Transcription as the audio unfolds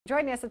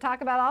Joining us to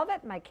talk about all of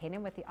it, Mike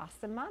Kanan with the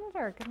Austin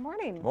Monitor. Good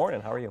morning. Morning,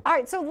 how are you? All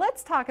right, so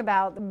let's talk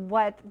about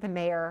what the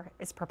mayor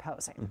is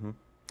proposing.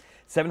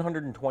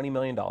 $720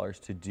 million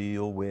to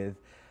deal with,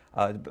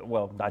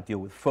 well, not deal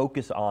with,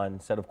 focus on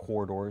set of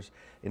corridors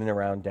in and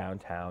around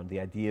downtown. The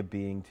idea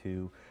being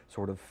to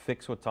sort of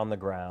fix what's on the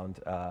ground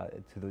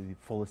to the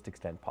fullest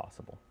extent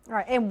possible. All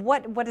right, and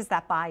what does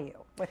that buy you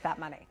with that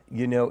money?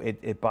 You know,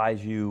 it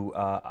buys you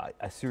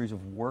a series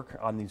of work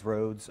on these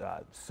roads,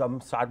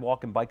 some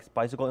sidewalk and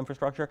bicycle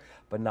infrastructure,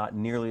 but not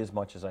nearly as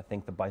much as I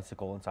think the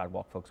bicycle and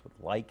sidewalk folks would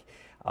like.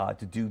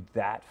 To do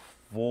that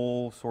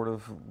full sort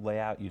of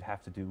layout, you'd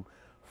have to do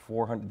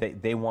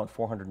they want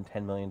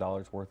 $410 million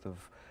worth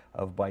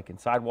of bike and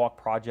sidewalk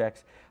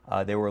projects.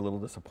 They were a little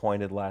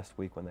disappointed last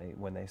week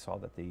when they saw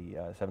that the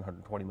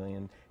 $720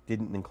 million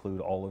didn't include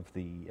all of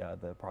the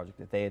project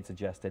that they had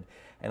suggested.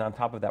 And on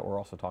top of that, we're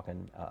also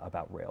talking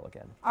about rail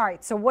again. All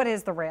right, so what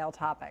is the rail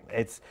topic?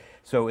 It's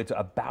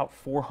about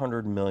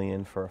 $400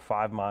 million for a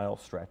 5-mile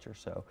stretch or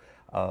so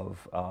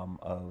of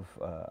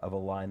a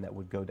line that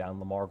would go down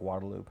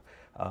Lamar-Guadalupe,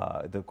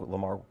 the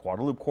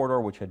Lamar-Guadalupe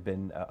corridor, which had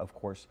been, of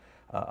course,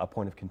 a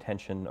point of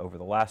contention over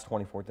the last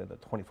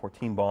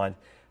 2014 bond.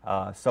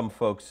 Some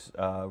folks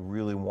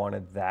really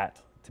wanted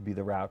that to be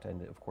the route,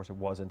 and of course it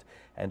wasn't,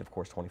 and of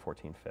course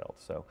 2014 failed.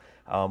 So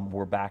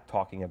we're back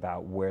talking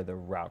about where the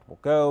route will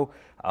go,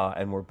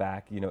 and we're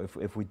back, you know,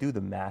 if we do the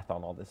math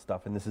on all this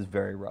stuff, and this is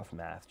very rough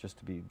math, just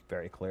to be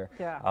very clear.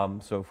 Yeah.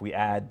 So if we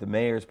add the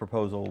mayor's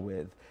proposal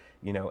with,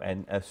 you know,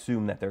 and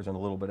assume that there's a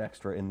little bit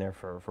extra in there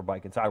for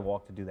bike and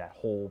sidewalk to do that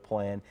whole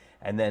plan,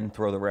 and then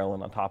throw the rail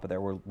in on top of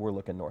there, we're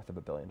looking north of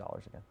 $1 billion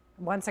again.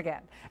 Once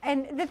again.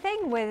 And the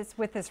thing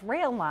with this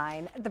rail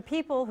line, the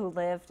people who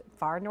lived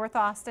far north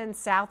Austin,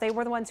 south, they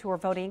were the ones who were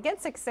voting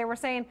against it because they were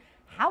saying,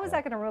 how is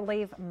that going to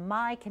relieve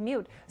my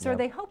commute? So are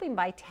they hoping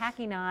by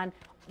tacking on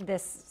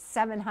this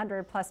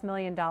 $700+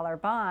 million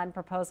bond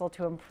proposal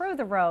to improve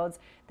the roads,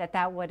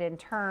 that would in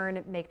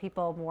turn make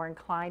people more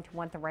inclined to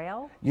want the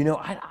rail? You know,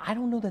 I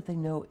don't know that they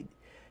know.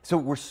 So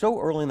we're so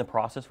early in the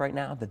process right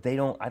now that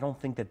I don't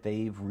think that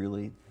they've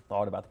really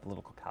thought about the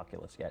political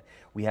calculus yet.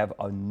 We have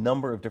a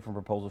number of different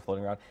proposals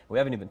floating around. We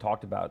haven't even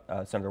talked about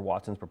Senator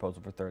Watson's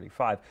proposal for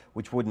 35,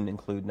 which wouldn't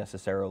include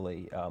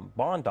necessarily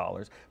bond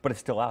dollars, but it's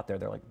still out there.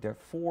 There are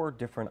 4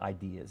 different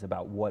ideas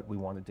about what we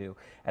want to do.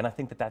 And I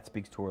think that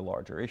speaks to a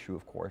larger issue,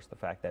 of course, the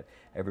fact that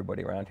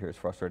everybody around here is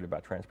frustrated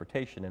about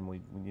transportation, and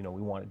we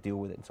want to deal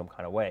with it in some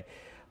kind of way.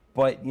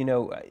 But, you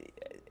know,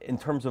 in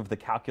terms of the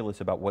calculus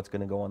about what's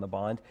going to go on the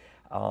bond,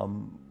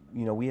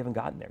 you know, we haven't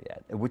gotten there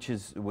yet, which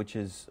is,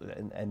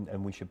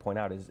 and we should point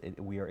out,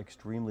 we are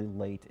extremely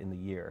late in the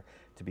year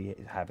to be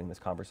having this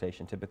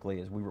conversation.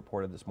 Typically, as we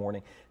reported this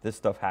morning, this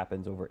stuff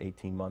happens over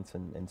 18 months,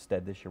 and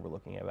instead this year we're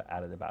looking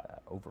at it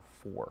about over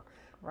 4.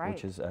 Right.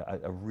 Which is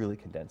a really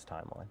condensed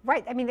timeline.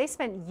 Right. I mean, they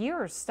spent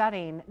years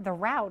studying the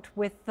route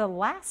with the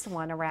last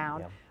one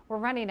around. Yeah. We're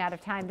running out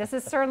of time. This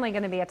is certainly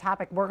going to be a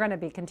topic we're going to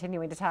be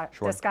continuing to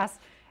discuss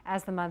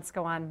as the months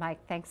go on. Mike,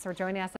 thanks for joining us.